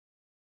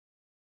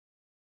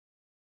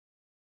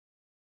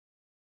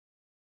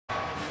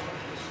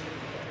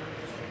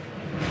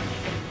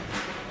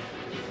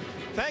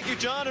Thank you,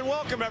 John, and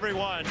welcome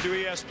everyone to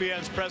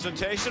ESPN's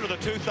presentation of the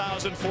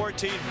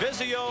 2014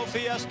 Vizio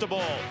Fiesta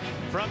Bowl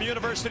from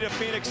University of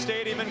Phoenix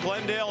Stadium in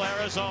Glendale,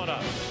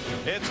 Arizona.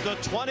 It's the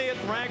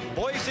 20th ranked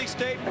Boise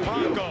State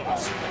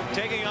Broncos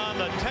taking on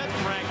the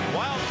 10th ranked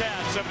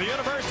Wildcats of the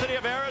University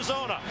of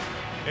Arizona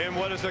in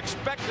what is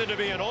expected to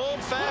be an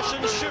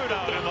old-fashioned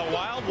shootout in the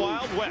Wild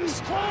Wild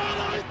West.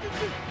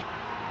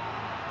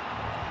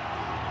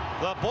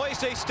 The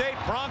Boise State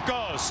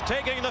Broncos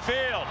taking the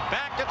field,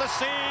 back at the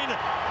scene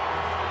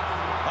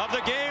of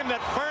the game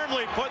that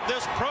firmly put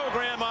this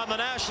program on the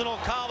National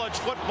College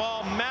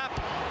Football map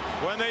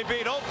when they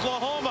beat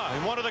Oklahoma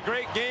in one of the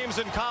great games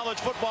in college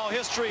football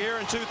history here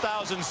in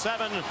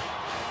 2007.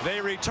 They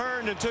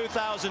returned in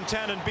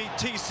 2010 and beat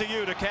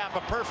TCU to cap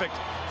a perfect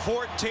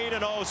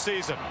 14-0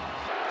 season.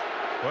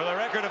 With a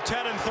record of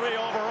 10-3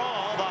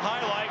 overall, the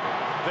highlight,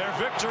 their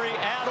victory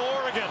at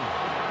Oregon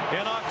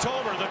in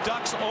October, the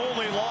Ducks'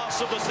 only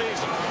loss of the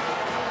season.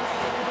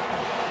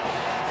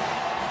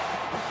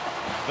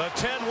 The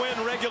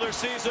 10-win regular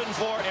season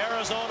for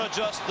Arizona,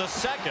 just the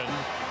second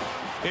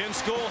in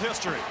school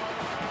history.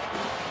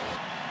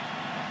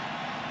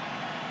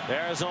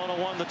 Arizona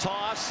won the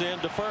toss and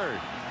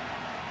deferred.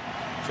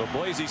 So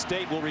Boise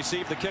State will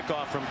receive the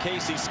kickoff from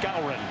Casey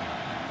Skowron,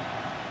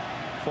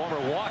 former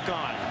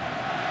walk-on.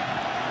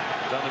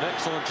 Done an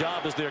excellent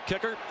job as their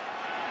kicker.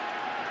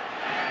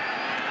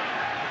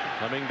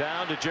 Coming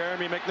down to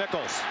Jeremy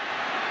McNichols.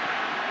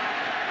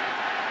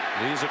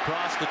 He's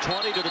across the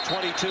 20 to the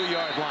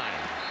 22-yard line.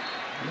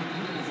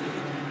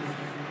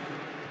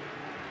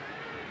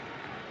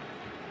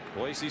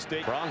 Boise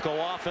State Bronco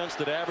offense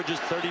that averages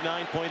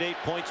 39.8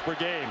 points per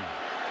game,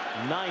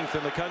 9th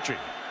in the country.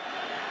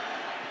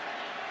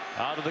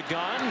 Out of the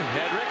gun,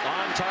 Hedrick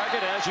on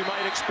target, as you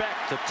might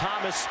expect, to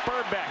Thomas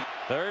Spurbeck.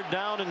 3rd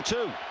down and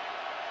 2.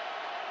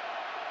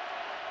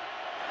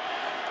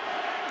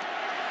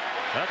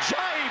 A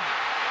giant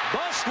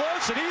bust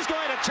loose, and he's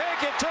going to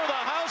take it to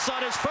the house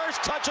on his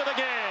first touch of the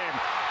game.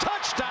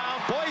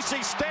 Touchdown,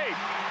 Boise State.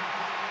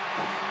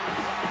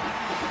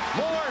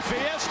 More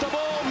Fiesta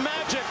Bowl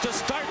magic to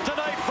start the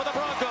night for the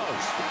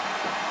Broncos.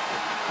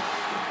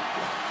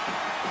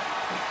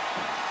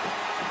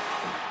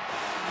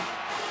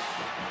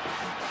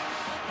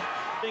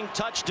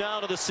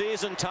 Touchdown of the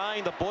season,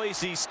 tying the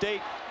Boise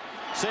State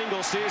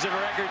single season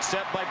record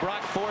set by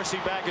Brock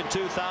Forsey back in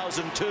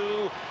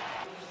 2002.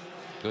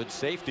 Good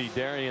safety,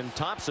 Darian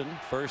Thompson,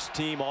 first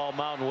team all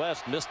Mountain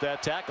West, missed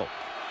that tackle.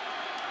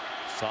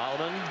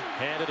 Solomon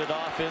handed it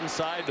off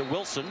inside to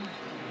Wilson,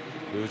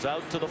 who's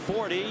out to the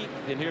 40,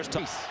 and here's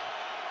Thompson.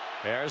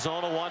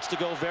 Arizona wants to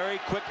go very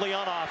quickly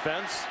on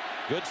offense.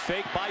 Good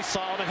fake by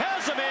Solomon,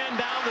 has a man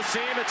down the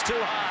seam, it's too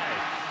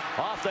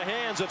high. Off the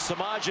hands of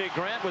Samaje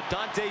Grant with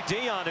Dante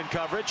Dion in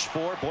coverage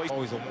for Boise.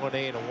 Always a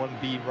 1A and a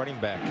 1B running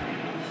back.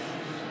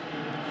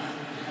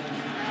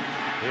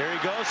 Here he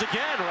goes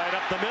again, right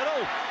up the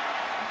middle.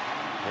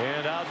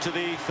 And out to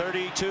the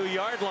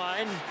 32-yard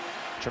line,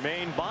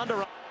 Tremaine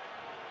Bondurant.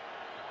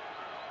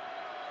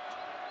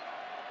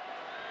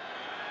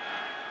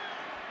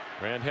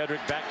 Grant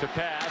Hedrick back to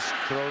pass,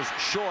 throws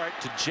short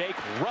to Jake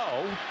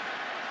Rowe.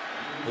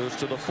 Moves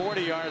to the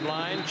 40-yard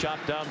line,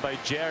 chopped down by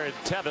Jared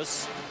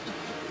Tevis.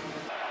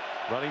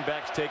 Running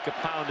backs take a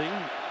pounding.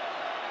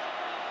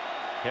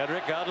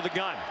 Hedrick out of the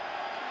gun.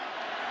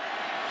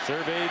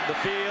 Surveyed the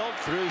field,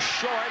 threw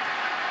short.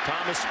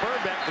 Thomas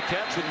Spurbeck the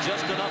catch with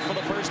just enough for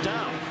the first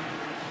down.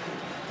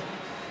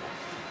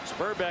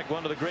 Spurbeck,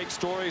 one of the great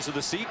stories of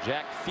the season.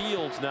 Jack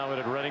Fields now in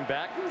at running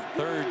back,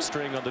 3rd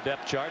string on the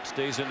depth chart,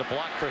 stays in the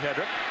block for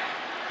Hedrick,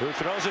 who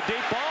throws a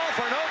deep ball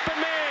for an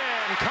open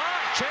man.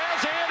 Caught,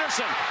 Chaz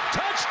Anderson.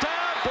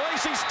 Touchdown,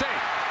 Boise State.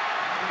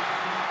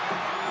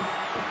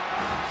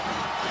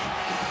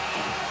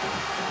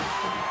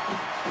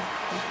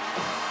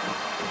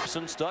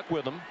 Stuck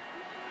with him,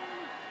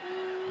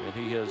 and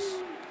he has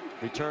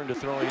returned to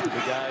throwing to the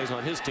guys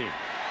on his team.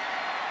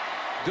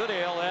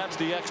 Goodale adds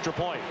the extra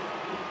point.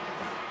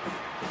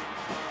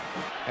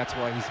 That's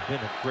why he's been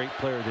a great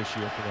player this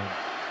year for them.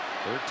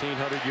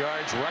 1,300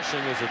 yards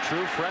rushing as a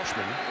true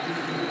freshman.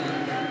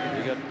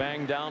 He got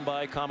banged down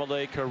by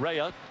Kamale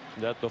Correa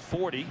at the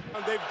 40.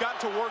 They've got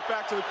to work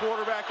back to the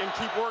quarterback and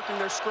keep working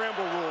their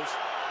scramble rules.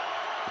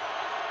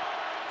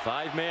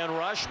 5-man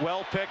rush,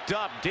 well picked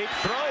up. Deep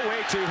throw,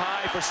 way too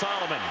high for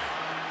Solomon.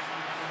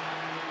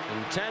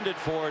 Intended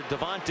for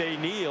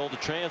Devontae Neal. The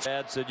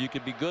transfer said you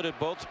could be good at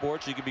both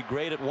sports. You could be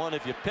great at one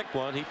if you pick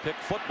one. He picked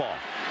football.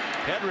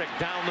 Hedrick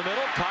down the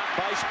middle, caught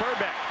by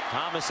Spurbeck.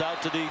 Thomas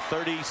out to the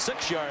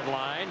 36-yard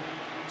line.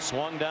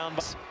 Swung down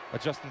by...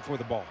 Adjusting for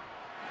the ball.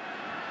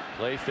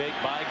 Play fake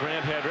by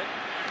Grant Hedrick.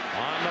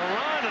 On the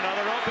run,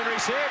 another open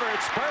receiver.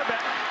 It's Spurbeck.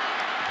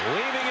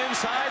 Leaving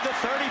inside the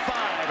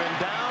 35 and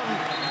down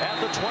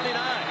at the 29.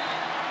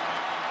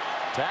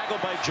 Tackled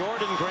by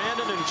Jordan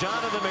Grandin and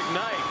Jonathan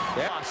McKnight.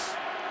 Yes.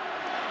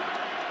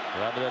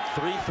 Out of that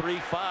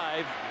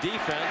 3-3-5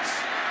 defense.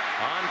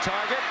 On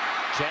target.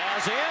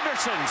 Chaz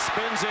Anderson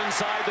spins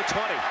inside the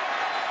 20.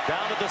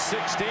 Down to the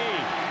 16.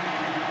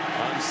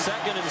 On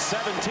 2nd and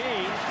 17.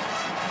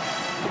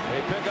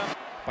 They pick up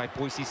by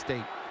Boise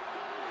State.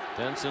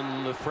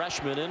 Denson, the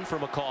freshman, in for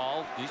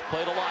McCall. He's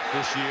played a lot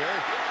this year.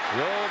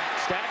 The old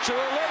Statue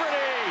of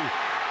Liberty.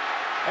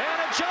 And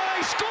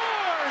Ajayi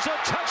scores a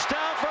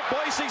touchdown for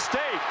Boise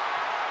State.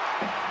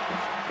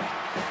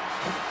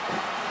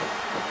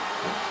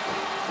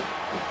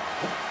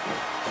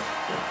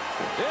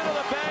 Into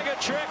the bag of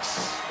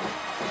tricks.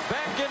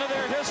 Back into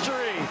their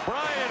history.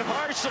 Brian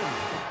Harsin.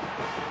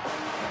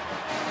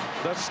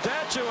 The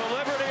Statue of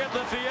Liberty at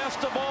the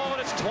Fiesta Bowl, and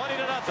it's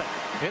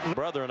 20-0.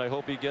 Brother, and I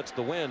hope he gets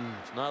the win.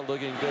 It's not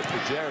looking good for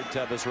Jared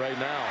Tevis right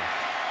now.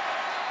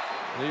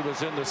 He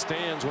was in the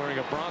stands wearing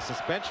a bronze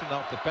Suspension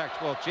off the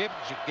Pac-12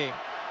 championship game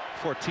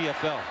for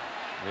TFL.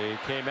 They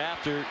came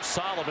after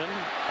Solomon.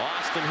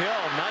 Austin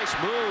Hill, nice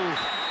move.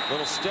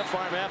 Little stiff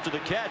arm after the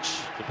catch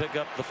to pick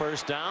up the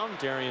first down.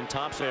 Darian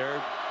Thompson,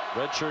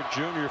 redshirt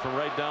junior from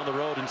right down the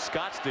road in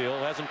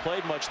Scottsdale, hasn't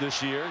played much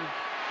this year.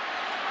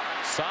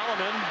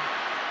 Solomon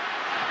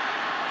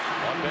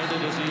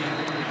upended as he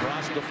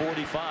crossed the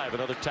 45.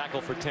 Another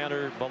tackle for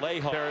Tanner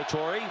Vallejo.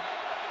 Territory.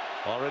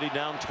 Already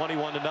down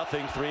 21-0.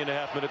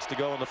 3.5 minutes to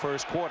go in the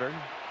first quarter.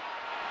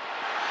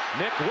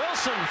 Nick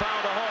Wilson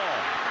found a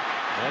hole.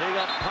 And he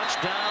got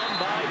punched down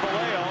by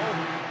Vallejo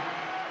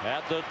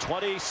at the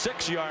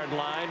 26-yard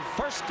line.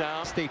 First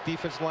down. State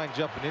defense line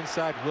jumping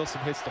inside. Wilson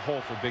hits the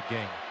hole for a big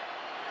gain.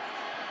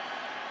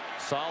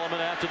 Solomon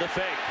after the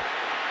fake.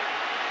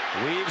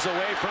 Weaves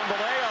away from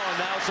Vallejo, and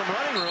now some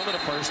running room and a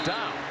first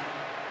down.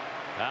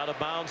 Out of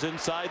bounds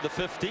inside the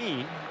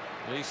 15.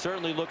 He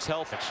certainly looks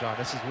healthy. Sean,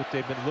 this is what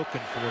they've been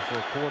looking for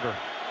a quarter.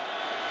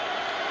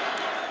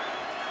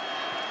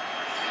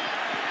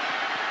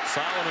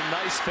 Solomon,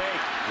 nice fake.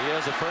 He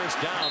has a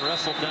first down,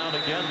 wrestled down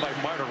again by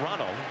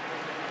Martirano.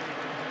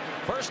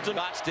 First in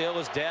Scottsdale,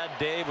 his dad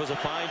Dave was a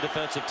fine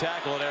defensive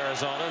tackle at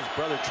Arizona. His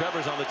brother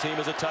Trevor's on the team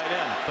as a tight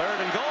end. 3rd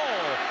and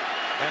goal.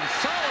 And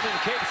Solomon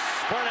kicks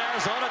for an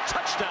Arizona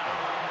touchdown.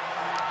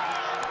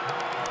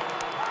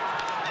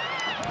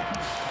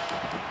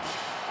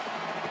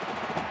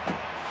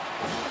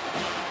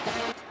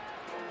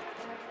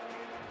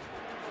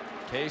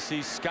 Casey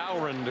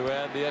Scourin to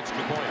add the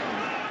extra point.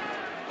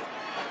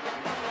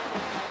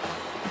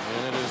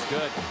 And it is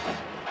good.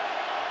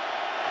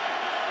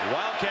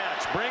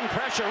 Wildcats bring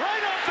pressure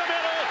right up the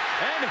middle,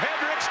 and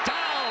Hendricks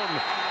down.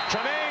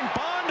 Tremaine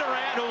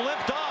Bondurant, who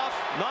limped off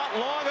not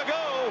long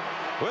ago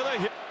with a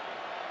hit.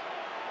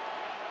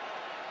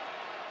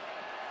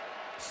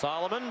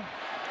 Solomon,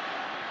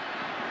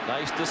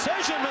 nice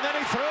decision, but then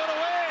he threw it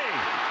away.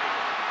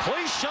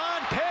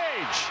 Cleishon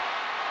Page,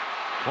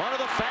 one of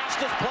the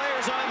fastest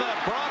players on the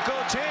Bronco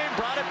team,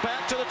 brought it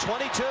back to the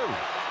 22.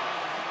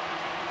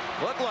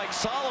 Looked like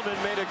Solomon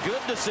made a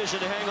good decision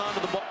to hang on to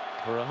the ball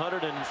for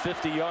 150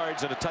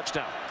 yards and a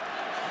touchdown.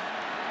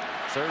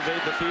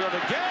 Surveyed the field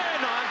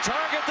again, on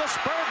target to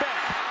Spurbeck.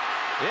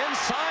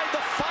 Inside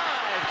the 5.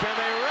 Can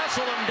they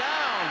wrestle him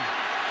down?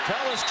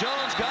 Tellis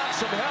Jones got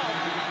some help.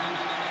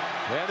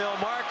 And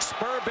they'll mark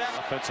Spurbeck.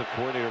 Offensive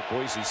coordinator of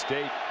Boise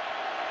State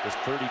is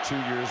 32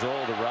 years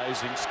old, a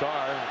rising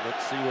star.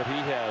 Let's see what he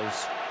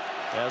has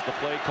as the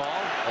play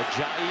call.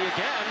 Ajayi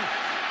again.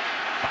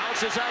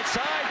 Bounces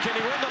outside. Can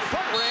he win the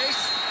foot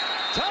race?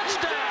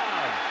 Touchdown!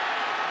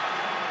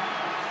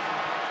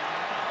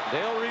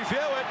 They'll review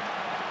it.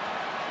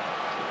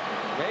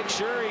 Make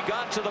sure he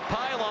got to the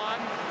pylon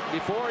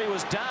before he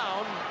was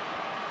down.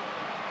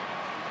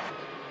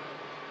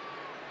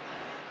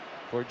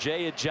 For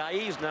Jay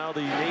Ajayi, is now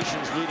the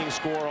nation's leading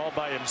scorer all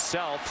by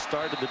himself.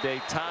 Started the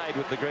day tied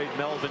with the great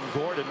Melvin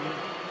Gordon.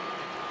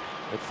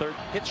 The 3rd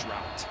hitch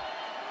route.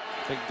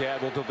 I think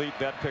Dad will delete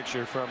that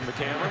picture from the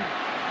camera.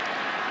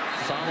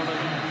 Solomon,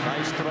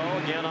 nice throw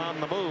again on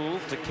the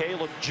move to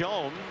Caleb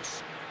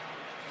Jones.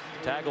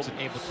 Tackled and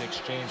able to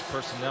exchange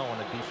personnel on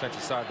the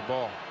defensive side of the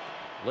ball.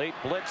 Late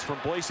blitz from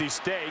Boise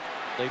State.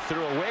 They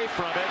threw away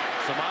from it.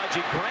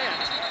 Samaji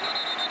Grant.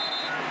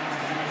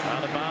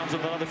 Out of bounds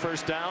with another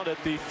first down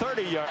at the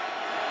 30-yard.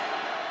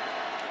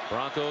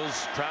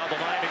 Broncos crowd the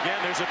line again.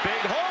 There's a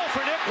big hole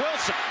for Nick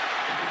Wilson.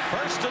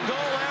 1st and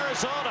goal,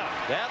 Arizona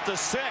at the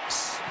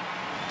 6.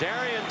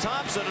 Darian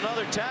Thompson,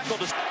 another tackle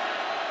to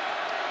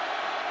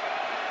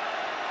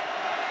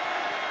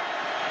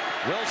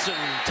Wilson.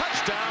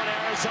 Touchdown,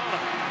 Arizona.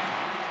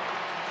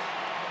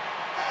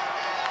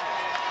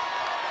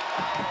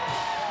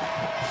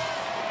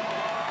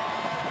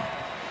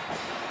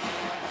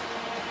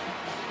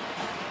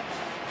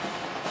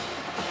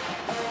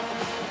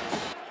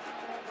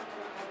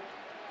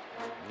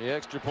 The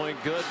extra point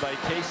good by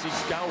Casey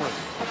Scourin.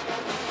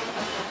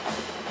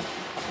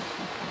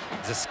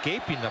 He's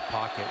escaping the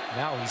pocket.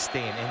 Now he's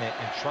staying in it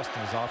and trusting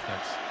his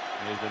offense.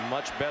 He's been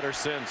much better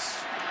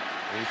since.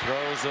 He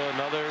throws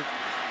another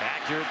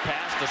accurate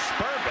pass to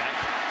Spurbeck.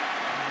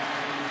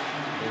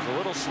 He's a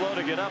little slow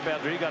to get up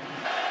after he got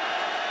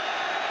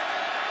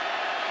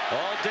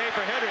all day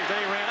for Hendricks. Then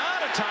he ran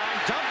out of time.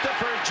 Dumped it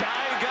for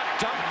Ajayi. Got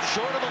dumped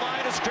short of the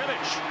line of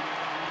scrimmage.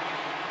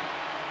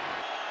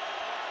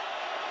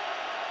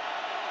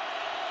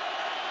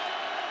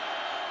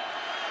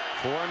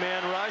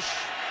 Four-man rush,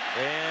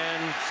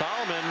 and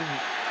Solomon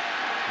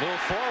move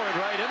forward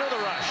right into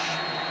the rush.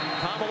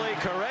 Kamale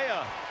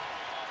Correa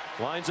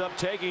winds up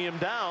taking him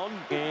down.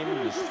 Game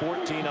is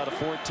 14 out of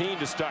 14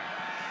 to start.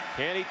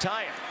 Can he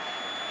tie it?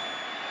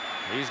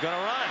 He's going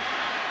to run.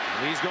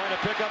 He's going to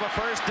pick up a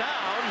first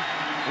down.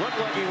 Looked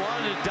like he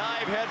wanted to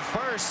dive head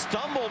first.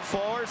 Stumbled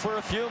forward for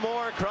a few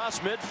more across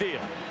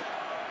midfield.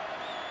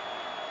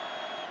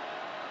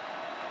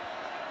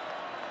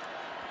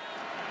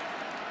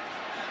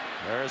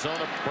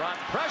 Arizona brought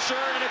pressure,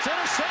 and it's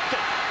intercepted.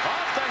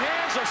 Off the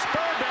hands of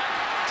Spurback,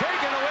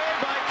 taken away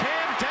by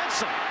Cam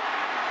Denson.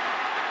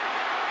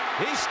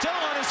 He's still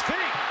on his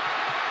feet.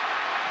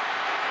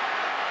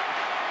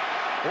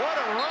 What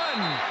a run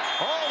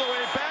all the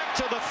way back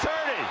to the 30.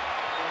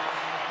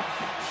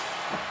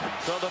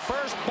 So the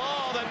first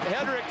ball that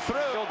Hedrick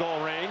threw, field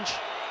goal range.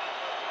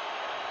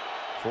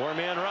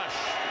 Four-man rush.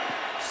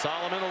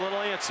 Solomon a little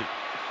antsy.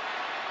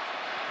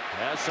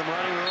 Has some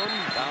running room.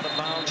 Out of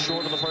bounds,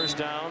 short of the first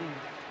down.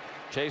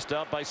 Chased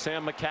out by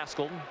Sam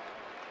McCaskill.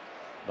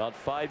 About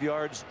 5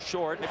 yards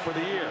short for the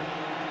year.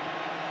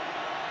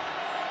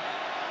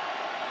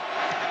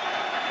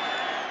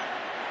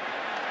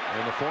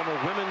 And the former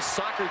women's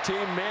soccer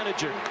team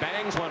manager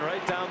bangs one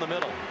right down the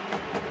middle.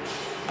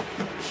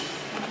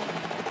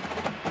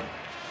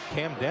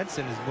 Cam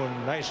Denson is doing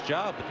a nice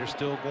job, but they're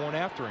still going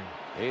after him.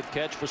 8th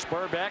catch for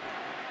Spurback.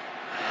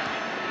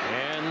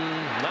 And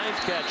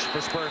 9th catch for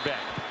Spurback.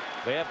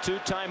 They have 2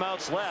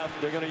 timeouts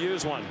left. They're going to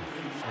use one.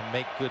 And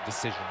make good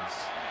decisions.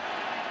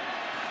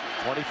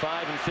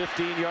 25 and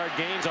 15-yard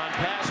gains on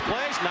pass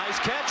plays. Nice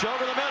catch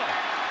over the middle.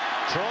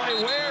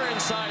 Troy Ware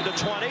inside the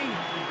 20.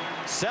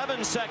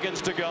 7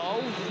 seconds to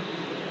go.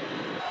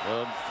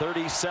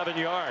 37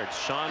 yards.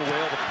 Sean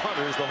Whale, the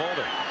punter, is the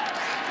holder.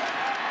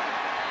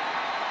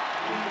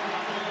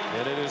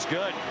 And it is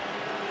good.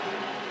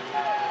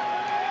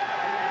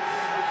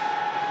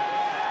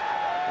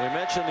 We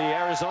mentioned the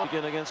Arizona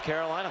again against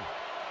Carolina.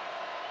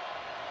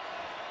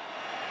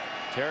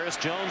 Terrace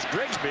Jones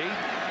Grigsby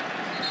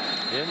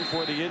in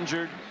for the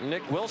injured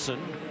Nick Wilson.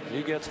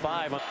 He gets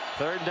 5.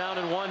 3rd down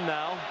and 1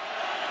 now.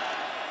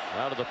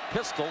 Out of the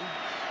pistol.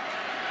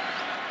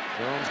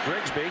 Jones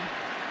Grigsby.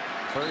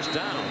 First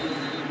down.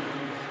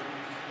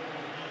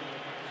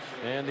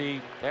 And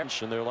the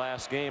in their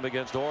last game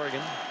against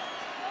Oregon.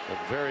 A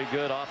very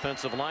good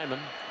offensive lineman.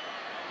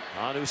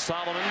 Anu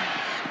Solomon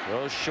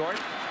goes short.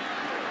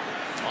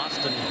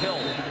 Austin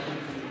Hill.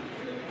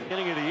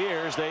 Beginning of the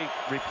years, they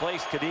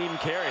replaced Kadeem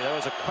Carey. That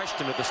was a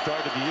question at the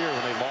start of the year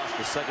when they lost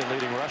the second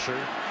leading rusher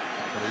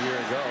a year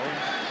ago.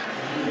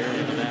 Carey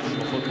in the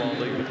National Football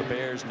League with the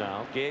Bears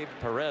now. Gabe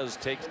Perez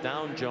takes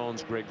down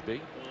Jones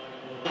Grigsby.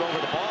 Over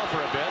the ball for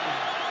a bit.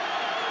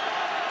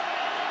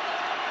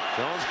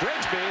 Jones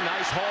Grigsby,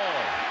 nice haul.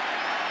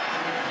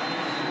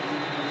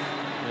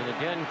 And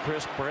again,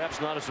 Chris, perhaps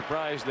not a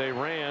surprise, they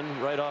ran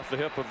right off the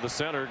hip of the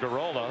center,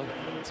 Garola.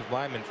 It's a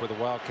lineman for the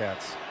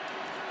Wildcats.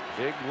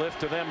 Big lift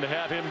to them to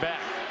have him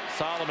back.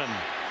 Solomon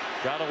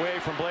got away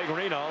from Blake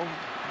Reno.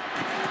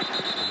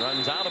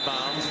 Runs out of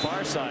bounds,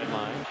 far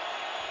sideline.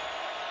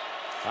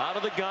 Out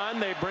of the gun,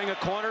 they bring a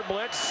corner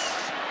blitz.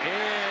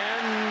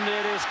 And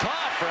it is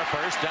caught for a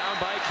first down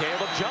by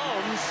Caleb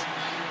Jones.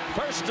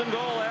 1st and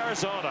goal,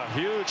 Arizona.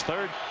 Huge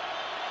 3rd.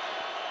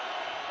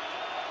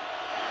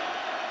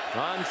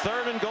 On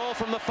 3rd and goal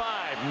from the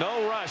 5.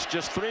 No rush,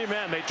 just 3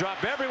 men. They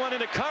drop everyone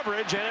into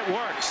coverage, and it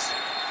works.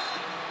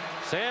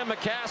 Sam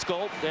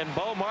McCaskill and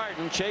Bo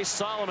Martin chase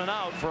Solomon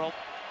out for a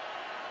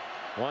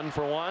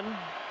 1-for-1.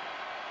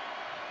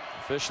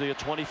 Officially a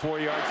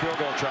 24-yard field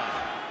goal try.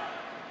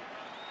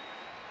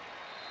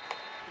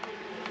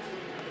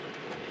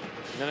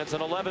 And it's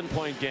an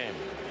 11-point game.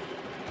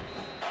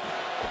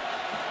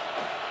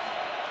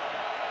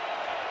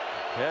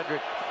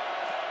 Hedrick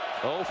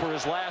 0 for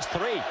his last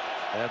 3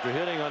 after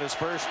hitting on his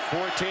first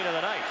 14 of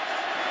the night.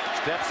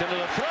 Steps into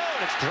the throw,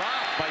 and it's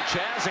dropped by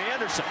Chaz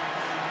Anderson.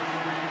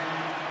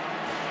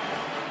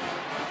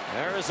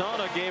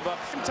 Arizona gave up.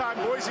 Time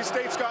Boise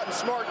State's gotten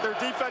smart. Their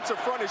defensive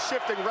front is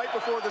shifting right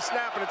before the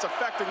snap, and it's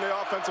affecting the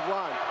offensive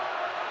line.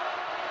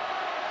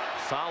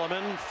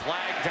 Solomon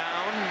flagged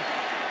down.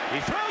 He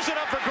throws it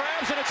up for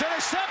grabs, and it's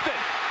intercepted.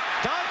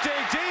 Dante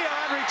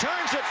Dion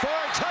returns it for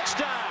a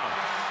touchdown.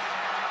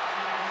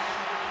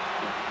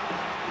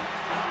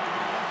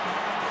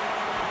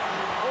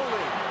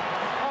 Holding.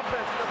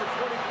 Offense number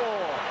 24.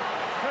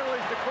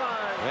 Penalties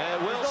decline. And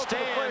it will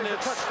stand.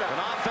 It's an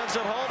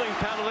offensive holding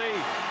penalty.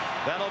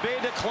 That'll be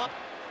declined.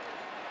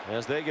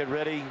 As they get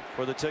ready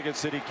for the Ticket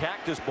City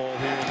Cactus Bowl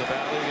here in the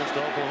Valley against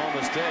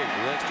Oklahoma State.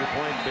 The extra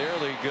point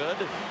barely good.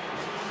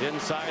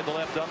 Inside the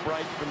left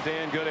upright from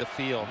Dan Good. The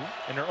field,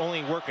 and they're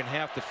only working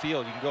half the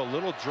field. You can go a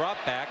little drop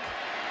back.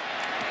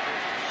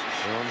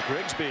 Jones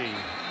Grigsby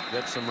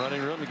gets some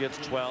running room. He gets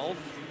 12.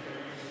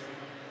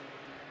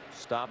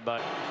 Stopped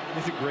by.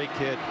 He's a great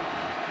kid.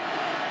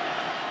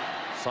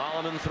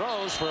 Solomon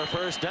throws for a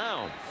first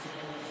down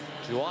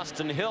to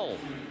Austin Hill.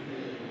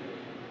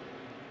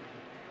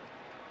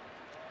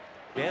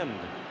 End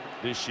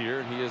this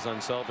year, and he has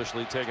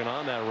unselfishly taken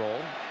on that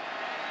role.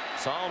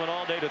 Solomon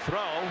all day to throw.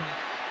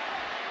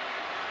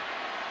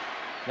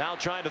 Now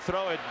trying to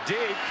throw it deep,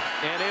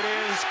 and it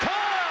is caught!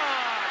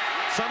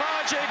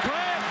 Samaje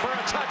Grant for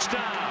a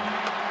touchdown.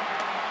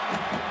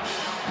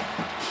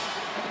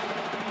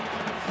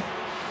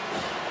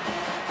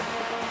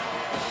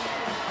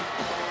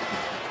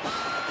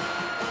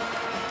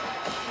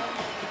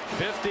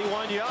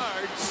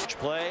 yards.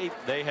 Play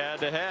they had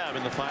to have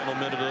in the final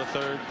minute of the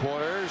third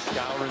quarter.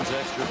 Skowron's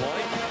extra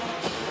point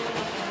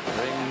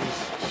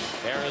brings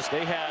Harris.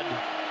 They had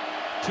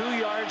 2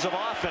 yards of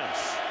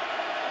offense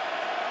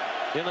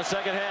in the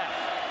second half.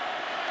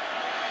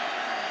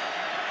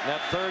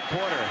 That third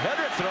quarter,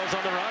 Hedrick throws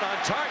on the run on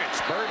target.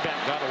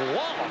 Spurbeck got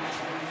walloped.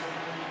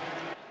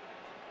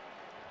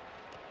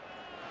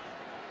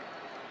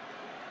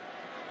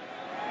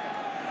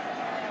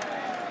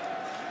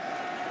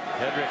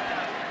 Hedrick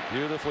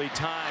beautifully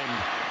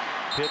timed.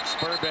 Hit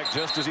Spurbeck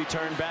just as he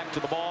turned back to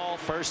the ball.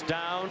 First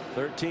down,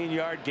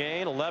 13-yard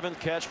gain, 11th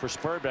catch for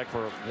Spurbeck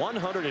for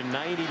 199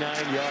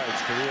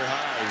 yards, career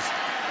highs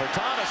for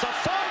Thomas. A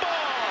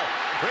fumble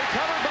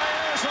recovered by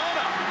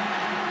Arizona.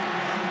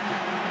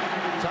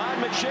 Todd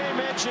McShay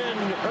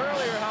mentioned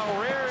earlier how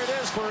rare it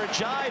is for a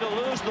Jai to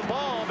lose the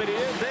ball, but he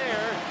did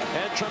there,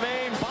 and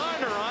Tremaine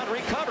Bondurant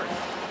recovered.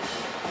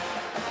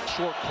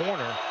 Short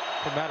corner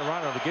for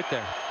Materano to get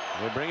there.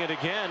 We bring it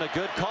again. A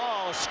good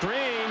call.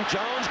 Screen.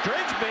 Jones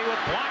Grigsby with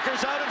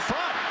blockers out in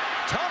front.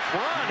 Tough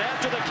run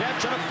after the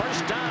catch on a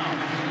first down.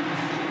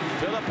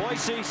 To the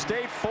Boise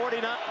State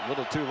 49. A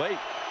little too late.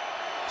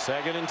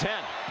 2nd and 10.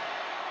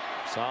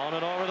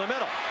 Solomon over the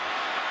middle.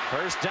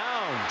 First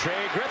down.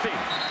 Trey Griffey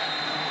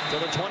to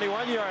the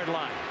 21-yard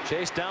line.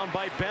 Chased down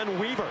by Ben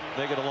Weaver.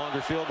 They get a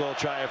longer field goal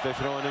try if they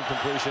throw an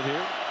incompletion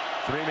here.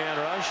 3-man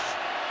rush.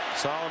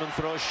 Solomon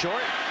throws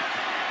short.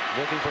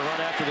 Looking for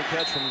run after the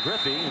catch from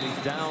Griffey, and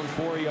he's down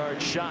 4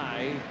 yards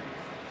shy.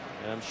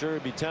 And I'm sure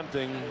it'd be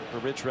tempting for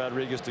Rich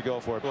Rodriguez to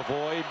go for it.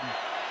 Avoid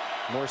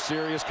more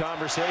serious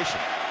conversation.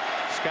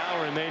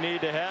 Skowron, they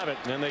need to have it,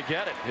 and they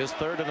get it. His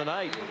 3rd of the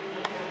night.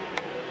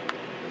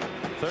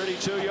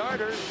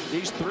 32-yarder.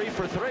 He's 3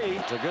 for 3.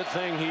 It's a good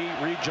thing he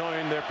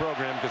rejoined their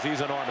program because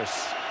he's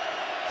enormous.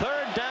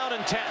 3rd down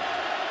and 10.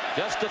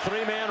 Just a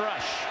 3-man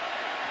rush.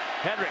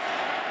 Hedrick.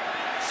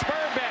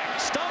 Spurbeck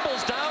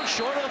stumbles down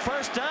short of the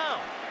first down.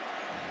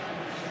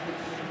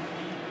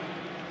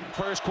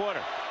 First quarter.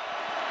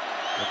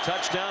 A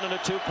touchdown and a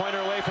 2-pointer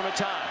away from a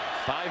tie.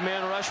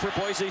 5-man rush for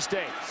Boise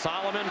State.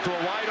 Solomon to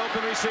a wide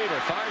open receiver.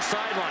 Far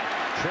sideline.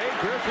 Trey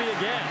Griffey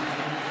again.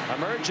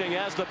 Emerging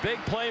as the big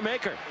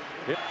playmaker.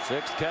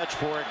 6th catch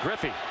for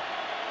Griffey.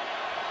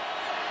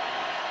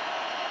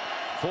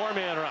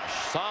 4-man rush.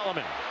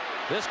 Solomon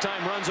this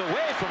time runs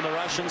away from the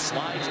rush and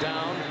slides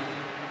down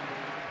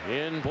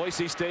in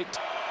Boise State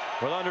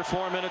with under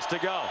 4 minutes to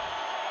go.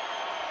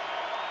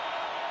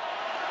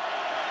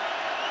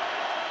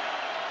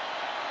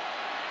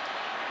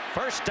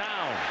 First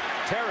down.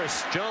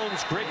 Terrace,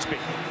 Jones, Grigsby.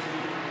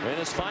 In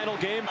his final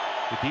game.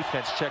 The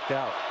defense checked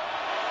out.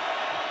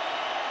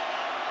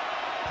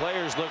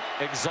 Players look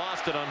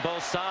exhausted on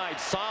both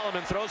sides.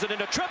 Solomon throws it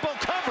into triple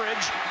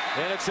coverage,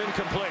 and it's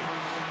incomplete.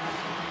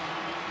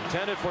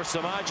 Intended for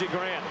Samaje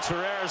Grant. It's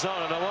for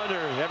Arizona. No wonder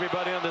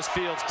everybody on this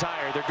field's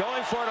tired. They're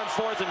going for it on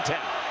 4th and 10.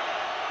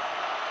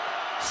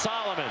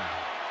 Solomon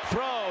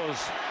throws,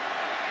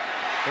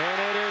 and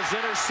it is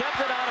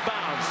intercepted out of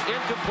bounds.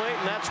 Incomplete,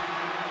 and that's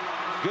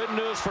good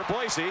news for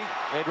Boise.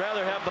 They'd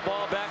rather have the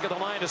ball back at the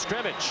line of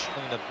scrimmage.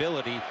 An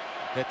ability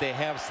that they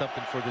have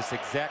something for this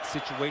exact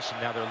situation.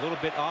 Now they're a little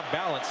bit off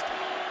balanced.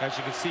 As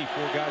you can see,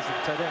 4 guys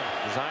at the tight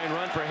end. Design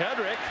run for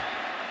Hedrick.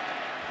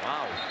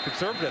 Wow.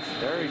 Conservative.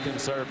 Very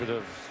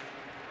conservative.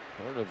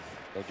 Sort of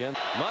again.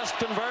 Must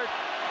convert,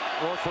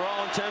 or for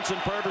all intents and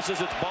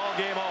purposes, it's ball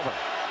game over.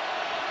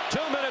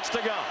 2 minutes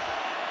to go.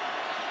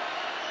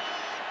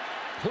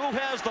 Who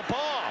has the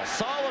ball?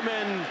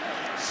 Solomon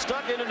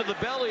stuck it into the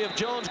belly of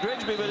Jones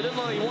Grigsby, but it didn't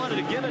look like he wanted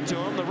to give it to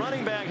him. The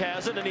running back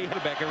has it, and he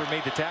back ever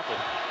made the tackle.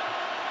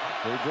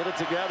 They did it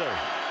together.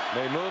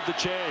 They moved the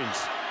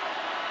chains.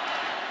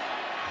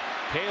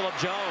 Caleb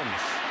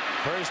Jones,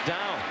 first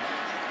down.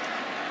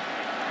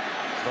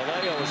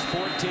 Vallejo was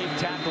 14th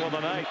tackle of the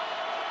night.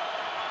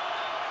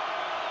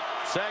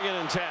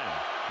 2nd and 10.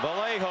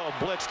 Vallejo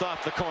blitzed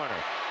off the corner.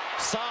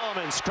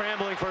 Solomon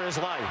scrambling for his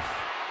life.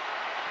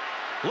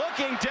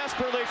 Looking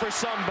desperately for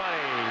somebody.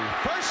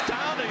 First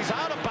down, and he's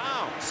out of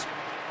bounds.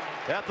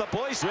 At the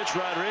Boise. Rich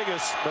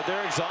Rodriguez, but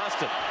they're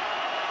exhausted.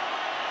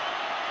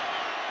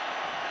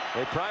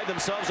 They pride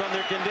themselves on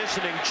their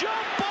conditioning.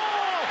 Jump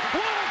ball!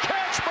 What a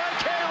catch by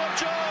Caleb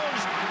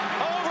Jones!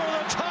 Over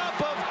the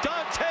top of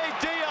Dante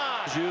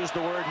Dion. Use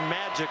the word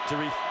magic to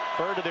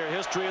refer to their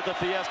history at the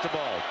Fiesta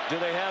Bowl. Do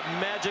they have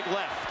magic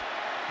left?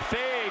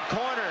 Fade,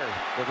 corner.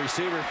 The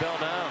receiver fell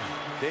down.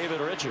 David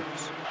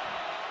Richards.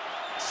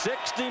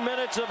 60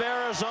 minutes of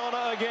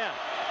Arizona again.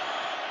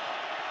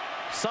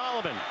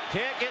 Solomon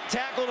can't get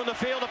tackled in the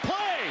field of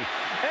play,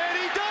 and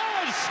he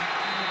does!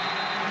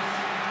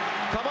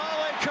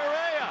 Kamale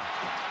Correa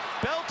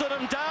belted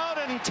him down,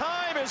 and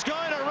time is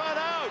going to